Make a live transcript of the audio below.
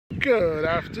Good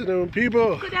afternoon,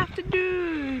 people. Good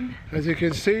afternoon. As you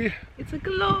can see, It's a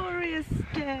glorious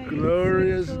day.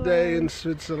 glorious day in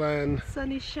Switzerland.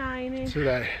 Sun is shining.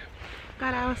 Today.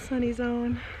 Got our sunnies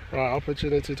on. Right,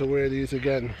 opportunity to wear these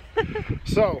again.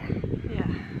 So, Yeah.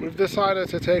 we've decided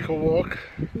to take a walk.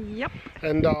 Yep.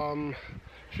 And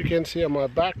if you can see on my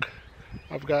back,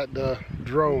 I've got the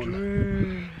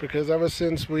drone. Because ever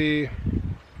since we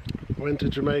went to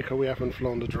Jamaica, we haven't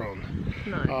flown the drone.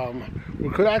 No. We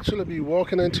could actually be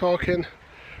walking and talking,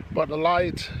 but the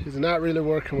light is not really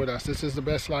working with us. This is the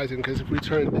best lighting, because if we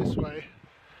turn this way,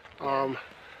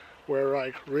 we're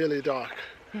like really dark.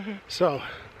 So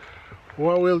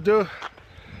what we'll do,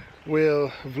 we'll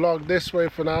vlog this way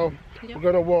for now. Yep. We're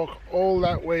gonna walk all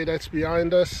that way that's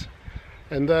behind us,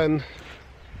 and then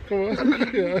come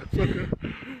on. Yeah, it's okay.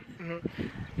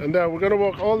 And then we're gonna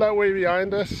walk all that way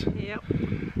behind us. Yep.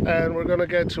 And we're gonna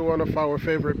get to one of our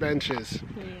favorite benches.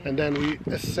 Yeah. And then we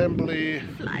assemble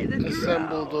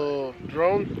the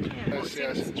drone. Yeah.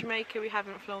 Since Jamaica we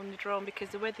haven't flown the drone because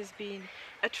the weather's been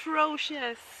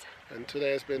atrocious. And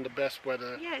today has been the best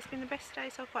weather. Yeah, it's been the best day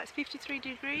so far. It's 53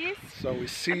 degrees. So we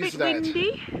seized that.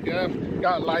 Windy. Yeah,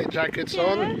 got light jackets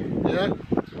on. Yeah.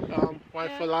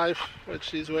 Wife for life, what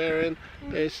she's wearing.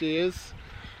 There she is.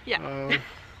 Yeah.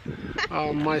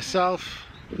 Myself,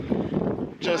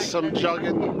 just some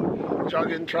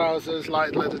jogging trousers,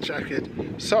 light leather jacket.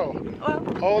 So,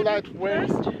 all that way.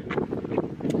 First,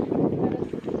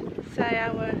 say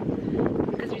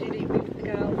because we did it with the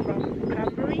girl from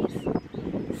Cranberries.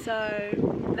 So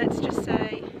let's just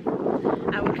say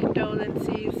our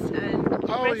condolences and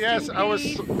yes, our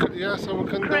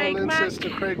condolences to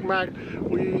Craig Mack.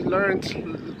 We learned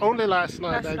only last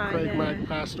night that Craig Mack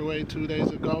passed away 2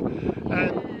 days ago,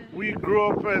 and we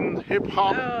grew up in hip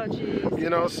hop. Oh, geez. You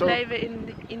know, so flavor in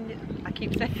I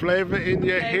keep saying flavor in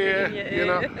your hair. You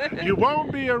know, you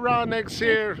won't be around next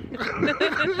year.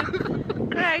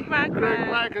 Craig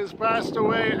Mack has passed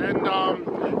away, and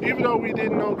even though we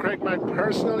didn't know Craig Mack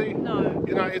personally, no,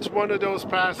 you know, it's one of those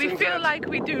passings. We feel like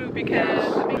we do because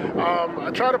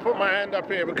I try to put my hand up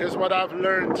here because what I've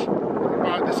learned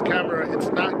about this camera,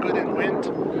 it's not good in wind,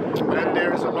 and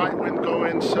there's a light wind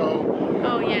going, so.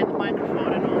 Oh yeah, the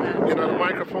microphone and all that. You know, the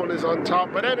microphone is on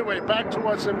top. But anyway, back to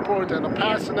what's important. The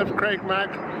passing of Craig Mack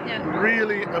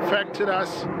really affected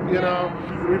us. You know,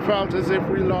 we felt as if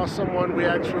we lost someone we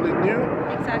actually knew.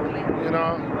 Exactly. You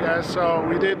know, yeah, so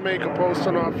we did make a post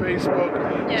on our Facebook,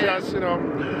 just, you know,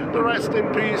 the rest in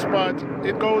peace, but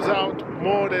it goes out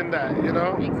more than that, you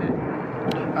know? Exactly.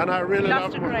 And I really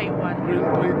loved a great one. We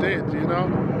did, you know?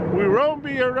 We won't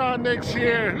be around next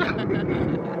year.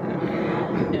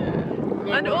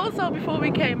 And also, before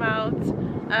we came out,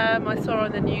 I saw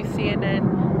on the news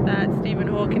CNN that Stephen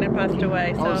Hawking had passed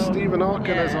away. So, Stephen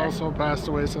Hawking has also passed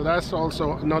away, so that's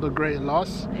also another great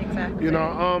loss. Exactly. You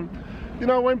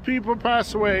know, when people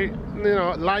pass away, you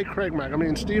know, like Craig Mack. I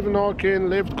mean, Stephen Hawking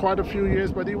lived quite a few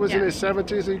years, but he was in his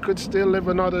 70s. He could still live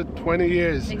another 20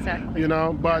 years. Exactly. You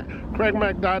know, but Craig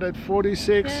Mack died at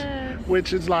 46.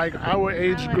 Which is like our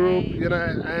age group, you know,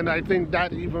 and I think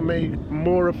that even made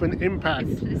more of an impact.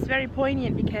 It's very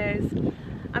poignant because,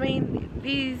 I mean,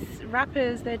 these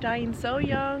rappers, they're dying so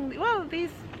young. Well, these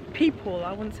people,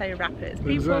 I wouldn't say rappers,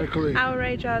 people our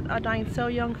age are dying so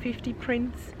young. 50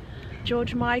 Prince,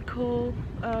 George Michael,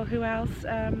 who else?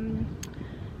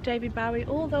 David Bowie,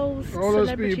 all those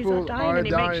celebrities people are dying, and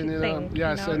it makes you think.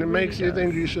 Yes, you know, and it makes you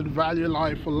think you should value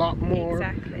life a lot more.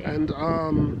 Exactly. And,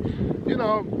 you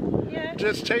know,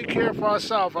 just take care of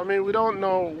ourselves. I mean, we don't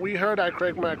know. We heard that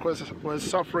Craig Mack was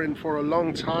suffering for a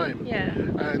long time. Yeah.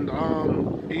 And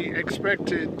he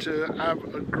expected to have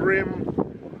a grim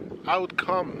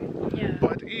outcome. Yeah.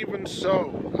 But even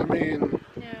so, I mean,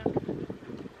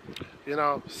 you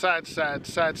know, sad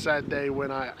day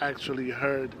when I actually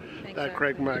heard that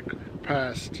Craig Mack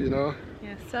passed, you know.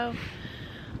 Yeah, so,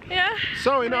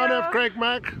 So in honor of Craig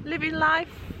Mack, living life,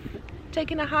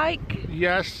 taking a hike.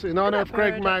 Yes, in honor of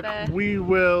Craig Mack, we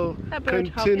will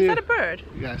continue. Is that a bird?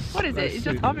 Yes. What is it? It's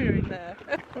just hovering there.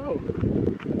 Oh,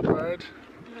 bird.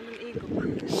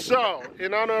 So,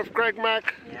 in honor of Craig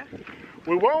Mack,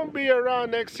 we won't be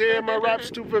around next year. My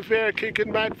rap's too fair, kicking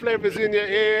mad flavors in your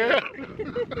ear.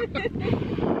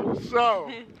 So,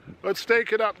 let's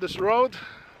take it up this road.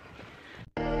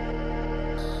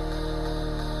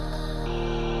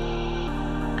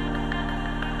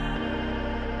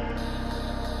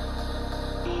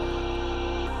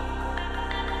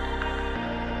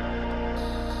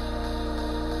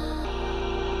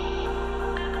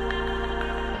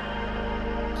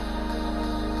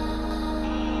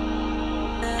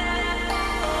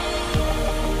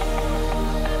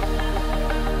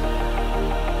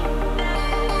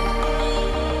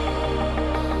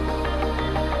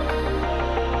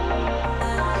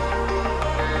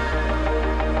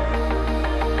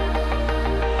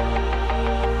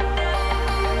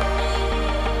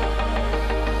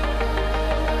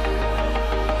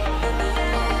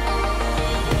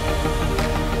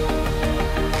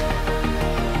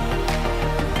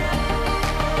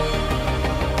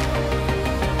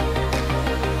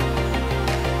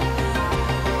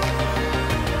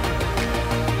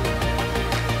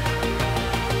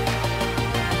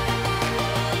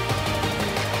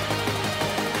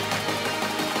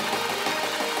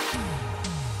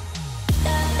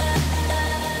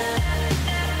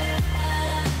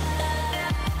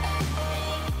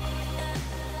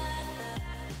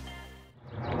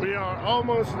 are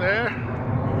almost there,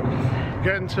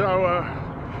 getting to our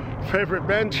favorite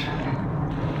bench,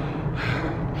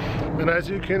 and as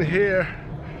you can hear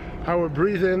our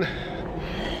breathing,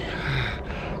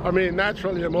 I mean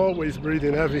naturally I'm always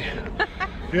breathing heavy.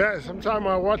 Yeah, sometimes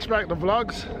I watch back the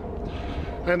vlogs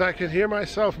and I can hear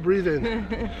myself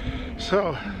breathing.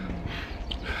 So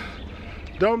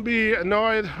don't be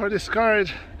annoyed or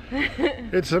discouraged.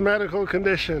 It's a medical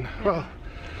condition. Well,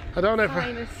 I don't know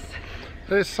if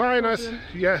there's sinus,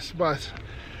 yes, but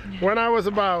when I was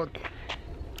about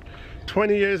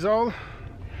 20 years old,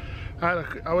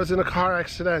 I was in a car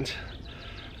accident,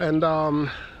 and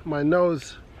my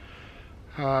nose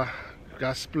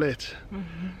got split,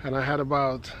 and I had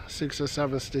about 6 or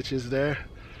 7 stitches there.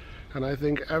 And I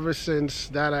think ever since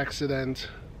that accident,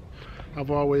 I've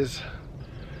always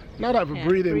not have a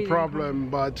breathing problem,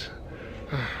 but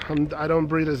I don't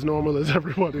breathe as normal as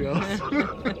everybody else.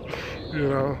 You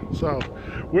know, so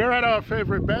we're at our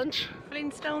favorite bench.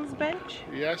 Flintstones bench?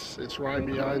 Yes, it's right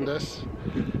behind us.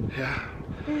 Yeah.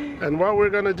 And what we're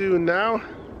gonna do now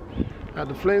at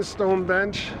the Flintstone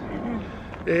bench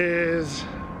is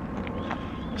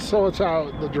sort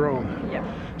out the drone. Yep.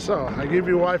 So I give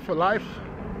you Wi for life.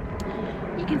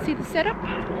 You can see the setup.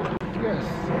 Yes.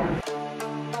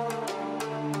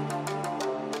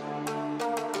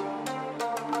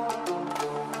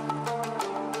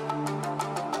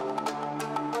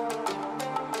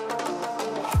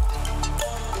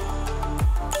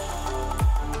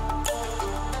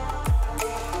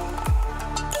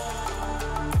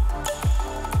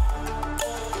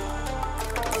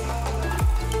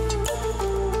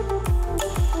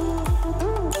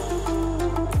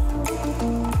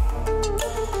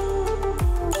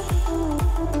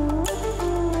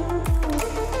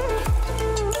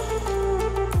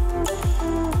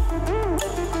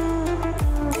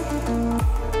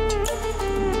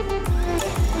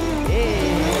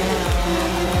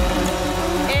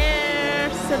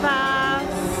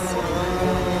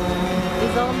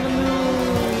 On the moon.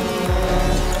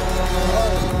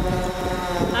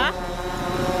 Huh?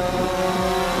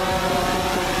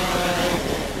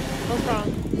 What's wrong?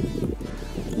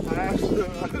 I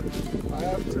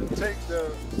have to take the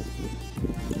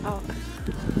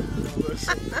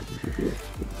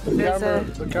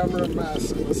the camera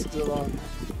mask was still on,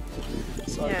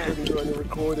 so I couldn't do any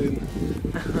recording.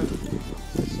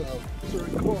 So to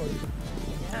record.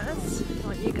 Yes, I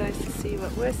want you guys to see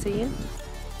what we're seeing.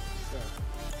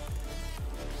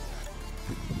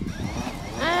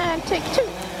 And take 2.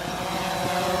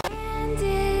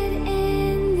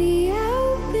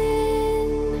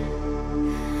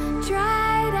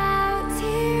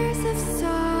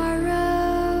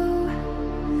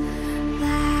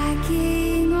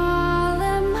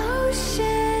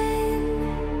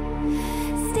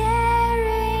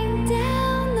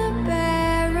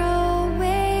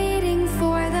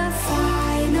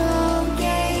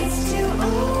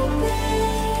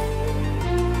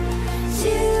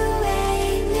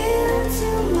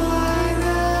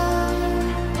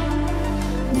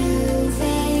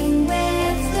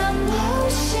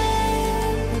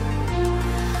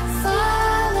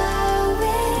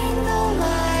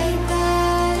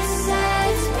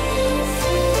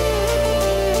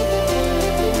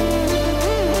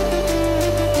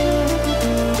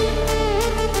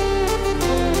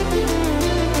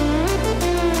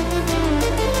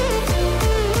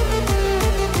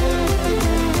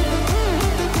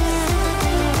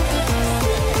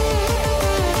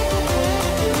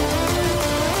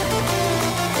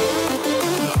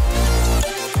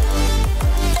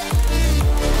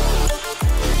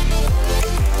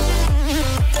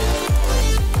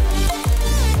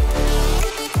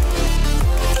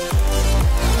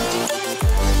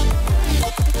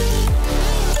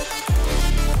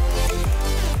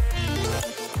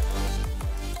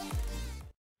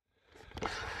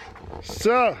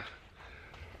 So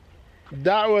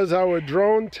that was our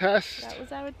drone test. That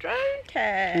was our drone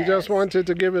test. We just wanted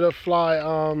to give it a fly.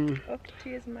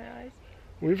 Tears in my eyes.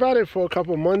 We've had it for a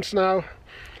couple months now.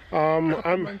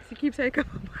 Months. You keep saying a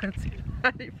couple months. We've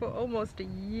had it for almost a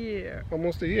year.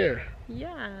 Almost a year?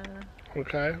 Yeah.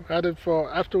 Okay. Had it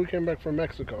for after we came back from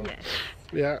Mexico. Yes.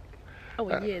 Yeah. Oh,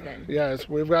 a year then. Yes,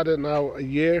 we've had it now a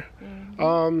year.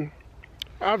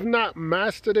 I've not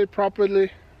mastered it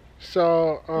properly.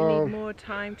 So we need more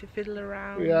time to fiddle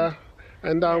around. Yeah,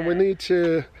 and we need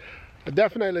to, I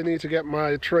definitely need to get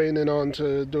my training on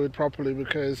to do it properly,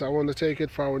 because I want to take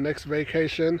it for our next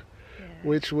vacation,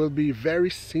 which will be very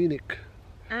scenic.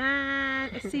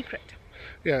 And a secret.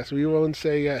 Yes, we won't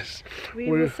say yes.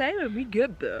 We will say when we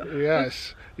get there.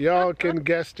 Yes, y'all can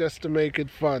guess just to make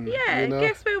it fun. Yeah, you know?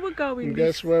 guess where we're we're going.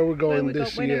 Guess where we're going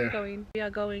this year. When are we going? We are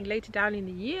going later down in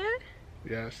the year.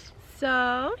 Yes.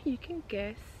 So you can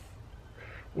guess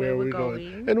where we're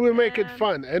going. And we'll make it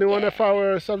fun. Any one of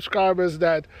our subscribers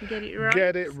that get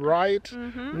it right,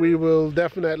 we will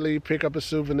definitely pick up a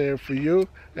souvenir for you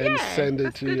and send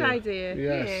it to you. That's a good idea.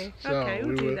 Yes. So okay,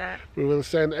 we'll do that. We will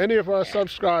send any of our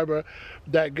subscribers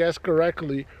that guess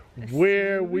correctly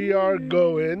where we are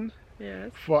going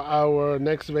for our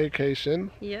next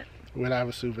vacation. Yeah. We'll have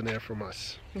a souvenir from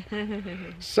us.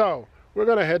 So we're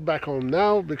gonna head back home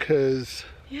now because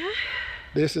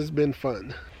this has been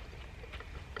fun.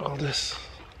 All this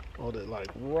like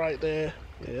right there.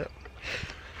 Yep.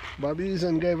 Bobby's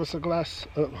gave us a glass.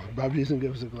 Bobby's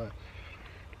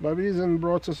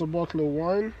brought us a bottle of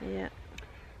wine. Yeah.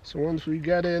 So once we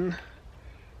get in,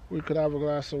 we could have a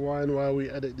glass of wine while we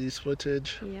edit these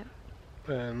footage. Yeah.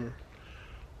 And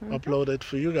upload it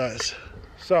for you guys.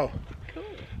 So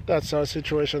that's our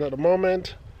situation at the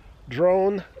moment.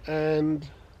 Drone and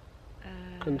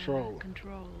control.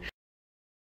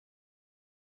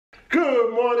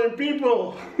 Good morning,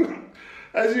 people.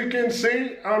 As you can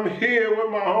see, I'm here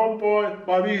with my homeboy,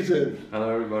 Bobby's. Hello,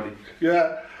 everybody.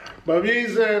 Yeah,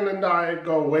 Bobby's and I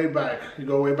go way back. We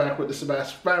go way back with the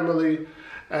Sebastian family,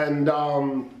 and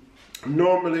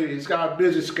normally he's got a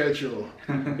busy schedule.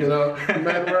 You know,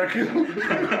 man working.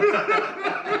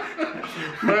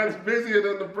 Man's busier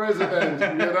than the president.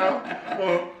 You know,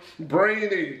 or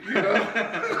brainy. You know.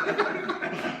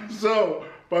 So.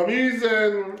 Bobby's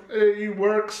he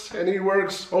works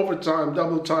overtime,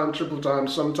 double time, triple time.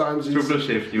 Sometimes he's triple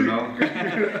shift, you know.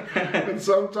 And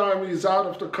sometimes he's out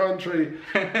of the country.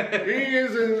 He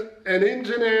is an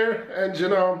engineer, and you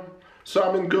know, so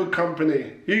I'm in good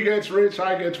company. He gets rich,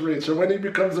 I get rich, and when he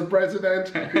becomes the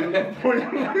president, he'll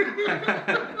appoint me.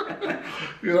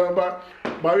 You know, but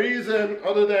Bobby's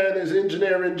other than his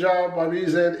engineering job,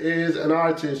 Bobby's is an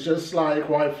artist, just like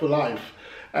Wife for Life.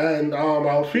 And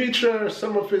I'll feature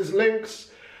some of his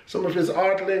links, some of his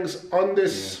art links on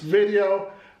this video.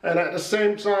 And at the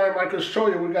same time, I can show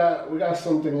you we got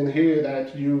something in here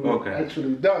that you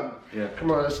actually done. Yeah.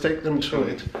 Come on, let's take them to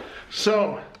it.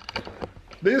 So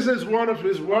this is one of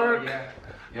his work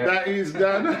that he's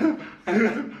done.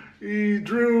 He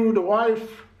drew the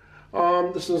wife.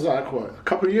 This was like what, a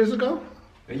couple of years ago?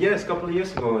 Yes, a couple of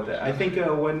years ago. I think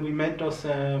when we met us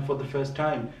for the first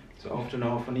time. So after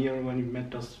half a year when you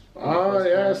met us.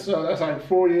 So that's like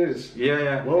 4 years.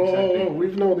 Yeah, whoa, exactly. Whoa,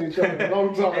 we've known each other a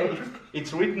long time.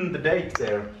 It's written the date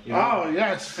there. You know? Oh,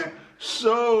 yes.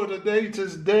 So the date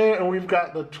is there, and we've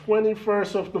got the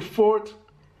 21st of the 4th,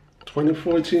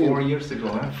 2014. 4 years ago,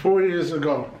 huh? 4 years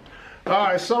ago. All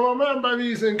right, so my man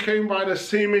Bobby's came by to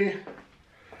see me,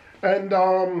 and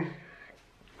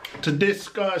to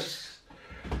discuss,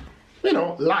 you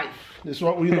know, life. This is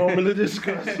what we normally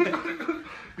discuss.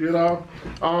 You know,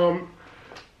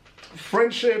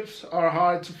 friendships are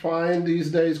hard to find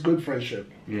these days, good friendship.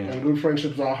 Yeah. And good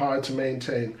friendships are hard to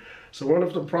maintain. So one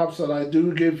of the props that I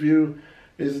do give you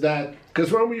is that,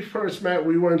 because when we first met,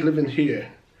 we weren't living here.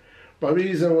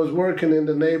 Bobby's was working in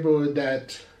the neighborhood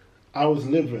that I was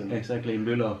living. Exactly, in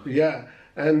Bülow. Yeah,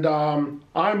 and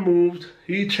I moved,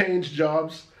 he changed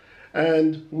jobs,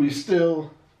 and we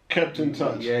still kept in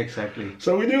touch. Yeah, exactly.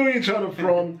 So we knew each other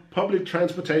from public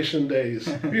transportation days.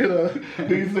 You know,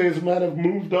 these days men have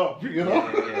moved up, you know,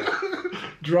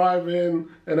 driving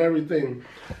and everything.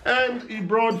 And he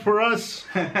brought for us,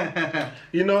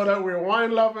 you know that we're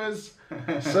wine lovers,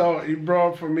 so he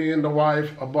brought for me and the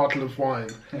wife a bottle of wine.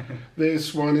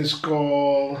 This one is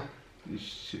called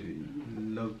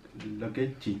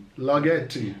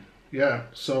Laghetti. Yeah,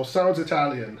 so sounds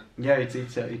Italian. Yeah, it's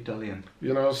Italian.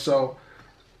 You know, so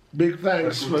big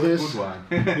thanks for this. Good wine.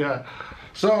 Yeah.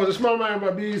 So this my man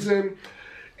Bobby's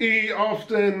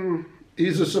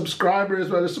he's a subscriber as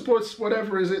well. He supports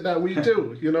whatever is it that we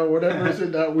do. You know, whatever is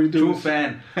it that we do. True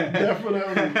fan.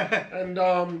 Definitely. And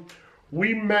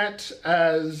we met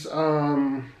as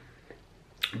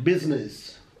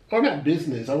business. Or not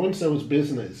business. I wouldn't say it was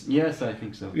business. Yes, I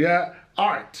think so. Yeah.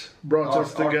 Art brought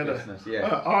us together. Business, yeah.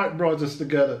 Art brought us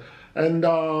together. And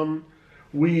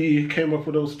we came up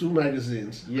with those 2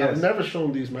 magazines. Yes. I've never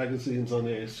shown these magazines on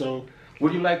here, so.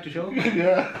 Would you like to show?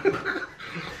 Yeah.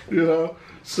 You know,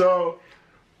 so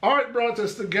art brought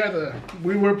us together.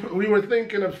 We were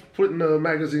thinking of putting a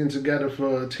magazine together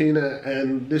for Tina,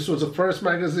 and this was the first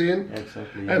magazine.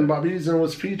 Exactly. Yeah. And Bobby's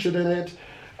was featured in it.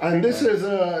 And this is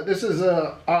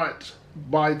a art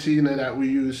by Tina that we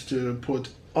used to put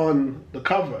on the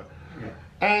cover. Yeah.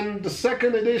 And the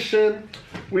second edition,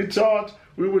 we thought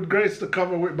we would grace the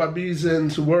cover with Bobby's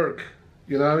work.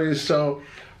 You know what I mean? So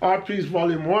Art Piece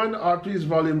Volume 1, Art Piece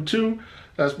Volume 2.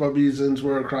 That's Bobby Eason's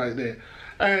work right there.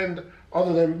 And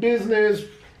other than business,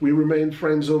 we remained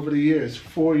friends over the years.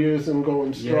 4 years and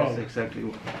going strong. Yes,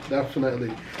 exactly.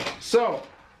 Definitely. So,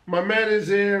 my man is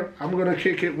here. I'm going to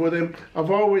kick it with him.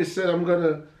 I've always said I'm going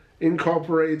to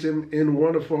incorporate him in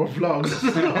one of our vlogs.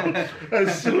 So,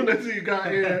 as soon as he got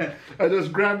here, I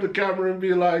just grabbed the camera and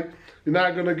be like, you're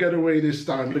not going to get away this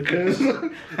time because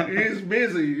he's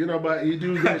busy, you know, but he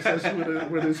do grace us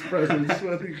with his presence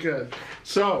when he can.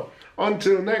 So,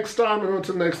 until next time, and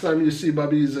until next time you see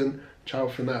Bobby Eason, ciao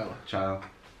for now. Ciao.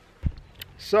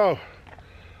 So,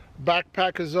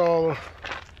 backpack is all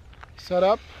set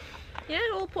up. Yeah,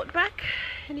 all put back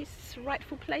in its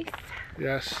rightful place.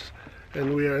 Yes,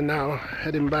 and we are now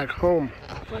heading back home.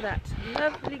 For that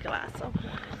lovely glass of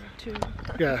wine too.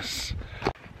 Yes.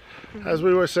 As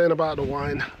we were saying about the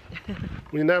wine,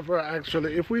 we never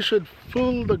actually, if we should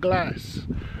fill the glass,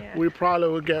 we probably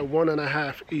would get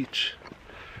 1.5 each.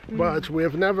 But we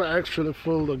have never actually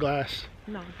filled the glass.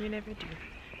 No, we never do.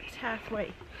 It's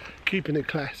halfway. Keeping it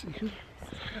classy. Yes,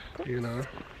 of course. You know.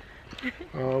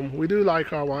 We do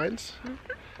like our wines.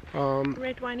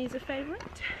 Red wine is a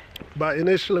favorite. But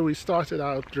initially we started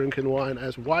out drinking wine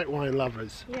as white wine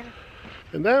lovers. Yeah.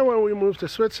 And then when we moved to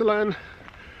Switzerland,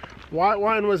 white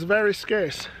wine was very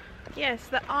scarce. Yes,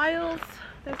 the aisles,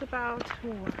 there's about,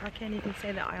 I can't even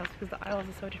say the aisles because the aisles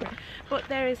are so different. But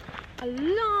there is a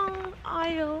long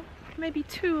aisle, maybe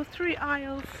 2 or 3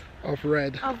 aisles of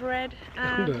red.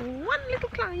 And one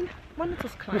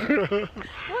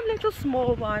little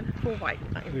small one for white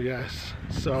wine. Yes.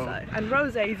 So and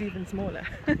rosé is even smaller.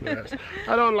 Yes.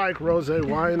 I don't like rosé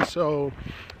wine, so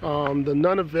the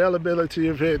non-availability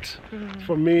of it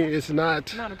for me is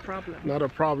not a problem. Not a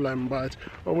problem. But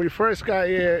when we first got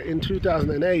here in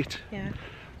 2008,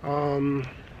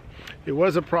 it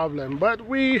was a problem. But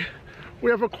we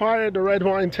have acquired the red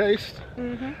wine taste,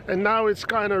 and now it's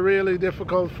kind of really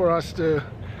difficult for us to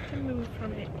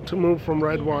move from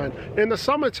red wine. In the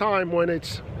summertime, when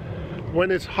it's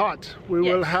hot, we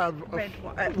will have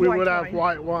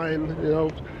white wine, you know,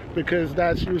 because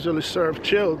that's usually served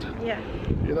chilled. Yeah.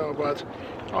 You know, but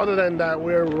other than that,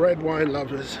 we're red wine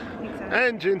lovers. Exactly.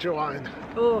 And ginger wine.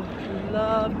 Oh,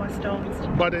 love my Stones.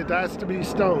 But it has to be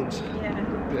Stones. Yeah.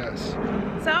 Yes.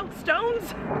 So,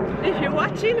 Stones, if you're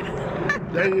watching,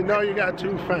 then you know you got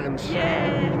 2 fans.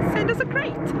 Yeah, send us a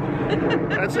crate.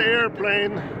 That's the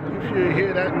airplane, if you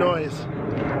hear that noise.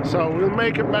 So we'll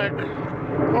make it back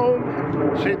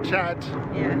home, chit chat.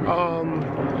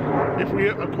 Yeah. If we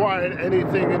acquired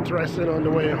anything interesting on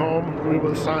the way home, we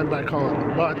will sign back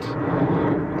on. But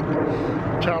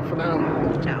ciao for now.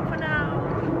 Ciao for now.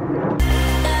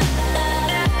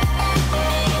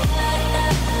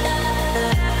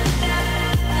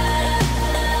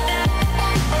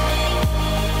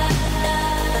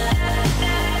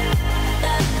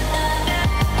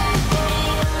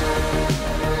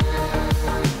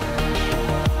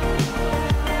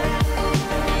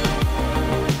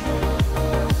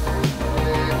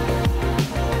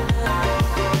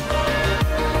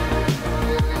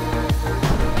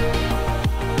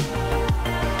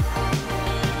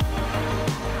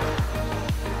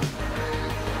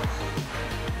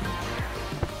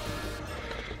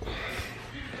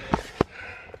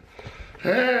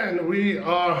 And we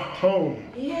are home.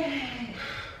 Yeah.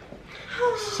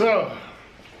 So,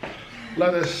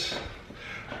 let us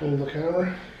hold the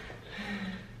camera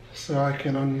so I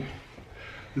can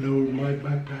unload my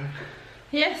backpack.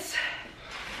 Yes.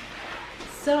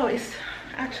 So it's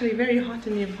actually very hot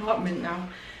in the apartment now.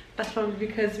 That's probably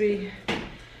because we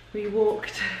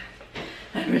walked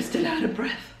and we're still out of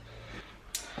breath.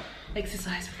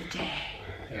 Exercise for the day.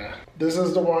 Yeah. This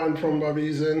is the wine from Bobby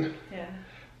Eason. Yeah.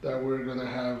 That we're gonna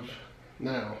have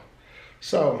now.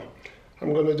 So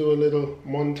I'm gonna do a little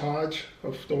montage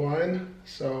of the wine,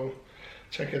 so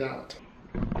check it out.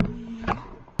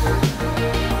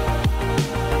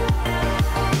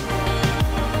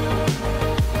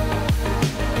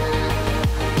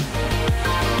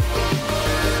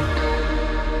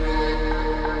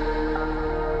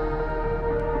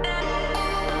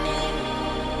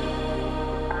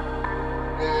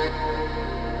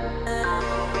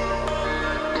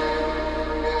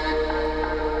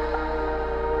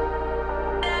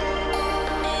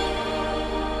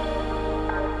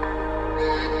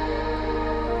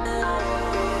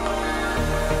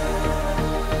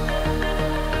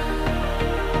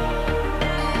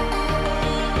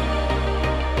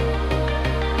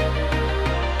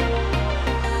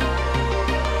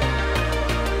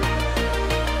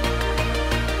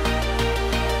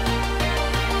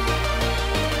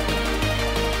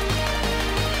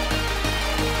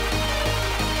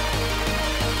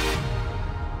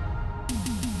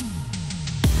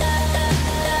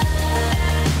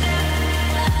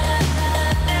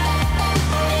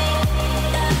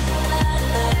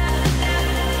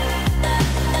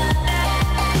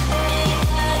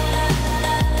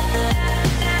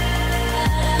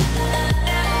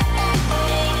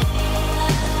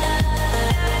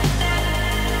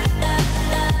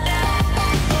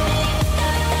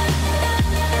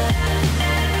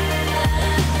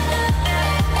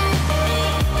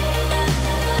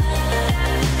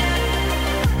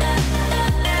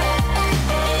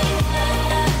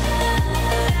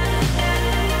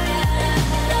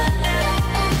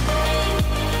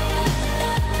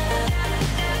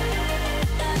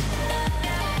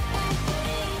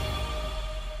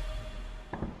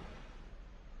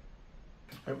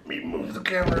 Let me move the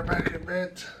camera back a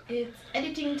bit. It's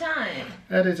editing time.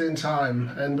 Editing time.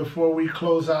 And before we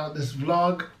close out this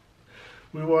vlog,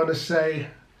 we want to say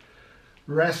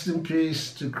rest in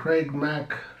peace to Craig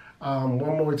Mack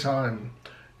one more time.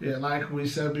 Yeah, like we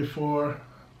said before,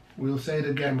 we'll say it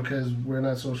again because we're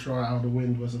not so sure how the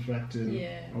wind was affecting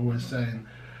what we're saying.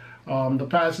 The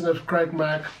passing of Craig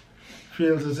Mack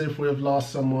feels as if we've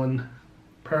lost someone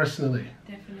personally.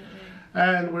 Definitely.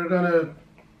 And we're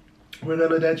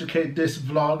gonna dedicate this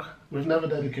vlog. We've never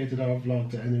dedicated our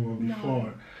vlog to anyone before.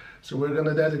 No. So we're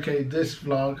gonna dedicate this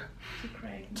vlog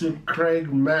to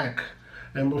Craig Mack.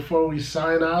 And before we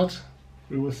sign out,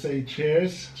 we will say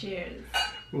cheers. Cheers.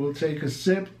 We will take a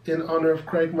sip in honor of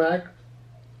Craig Mack.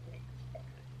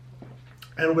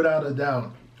 And without a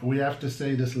doubt, we have to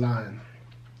say this line.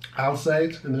 I'll say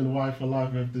it, and then Wife for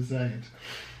Life have to say it.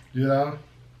 You know?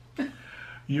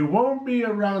 You won't be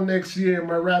around next year.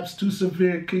 My rap's too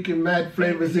severe, kicking mad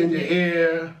flavors in your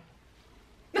ear.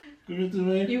 Give it to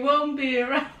me. You won't be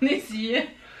around this year.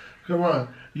 Come on.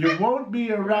 You won't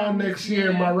be around next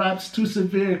year. My rap's too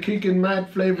severe, kicking mad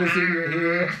flavors in your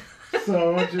ear.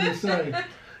 So I want you to say.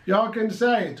 Y'all can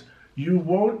say it. You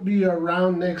won't be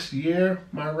around next year.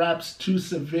 My rap's too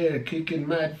severe, kicking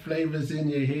mad flavors in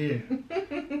your ear.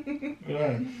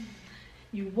 Right.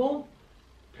 You won't.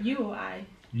 You or I.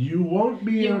 You won't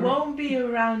be. You won't be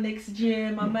around next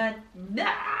year, my man.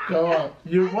 Go on.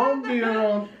 You won't be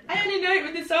around. I only know it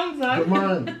with the songs on. Come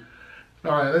on.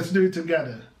 All right, let's do it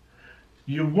together.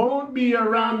 You won't be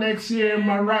around next year.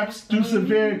 My rap's too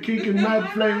severe, kicking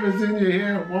mad flavors in your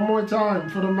ear. One more time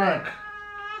for the Mack.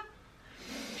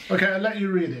 Okay, I'll let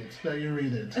you read it. Let you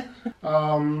read it.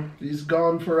 He's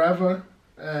gone forever,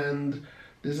 and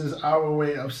this is our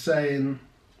way of saying,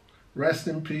 rest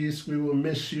in peace. We will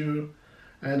miss you,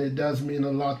 and it does mean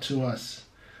a lot to us.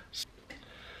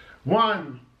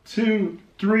 1, 2,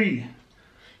 3.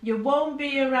 You won't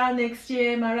be around next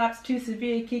year. My rap's too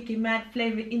severe, kicking mad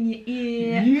flavor in your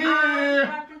ear.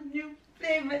 Yeah. New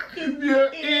flavor in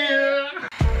your ear.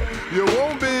 You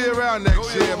won't be around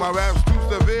next year. My rap's too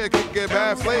severe, kicking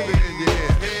bad flavor in your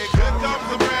ear. Here comes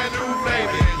a brand new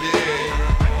flavor in your ear.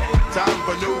 Time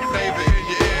for new flavor in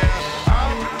your ear.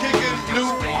 I'm kicking new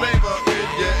flavor in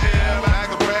your ear.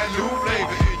 Like a brand new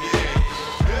flavor in your ear.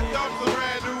 Here comes a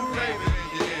brand new flavor in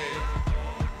your ear.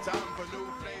 Time for new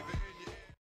flavor.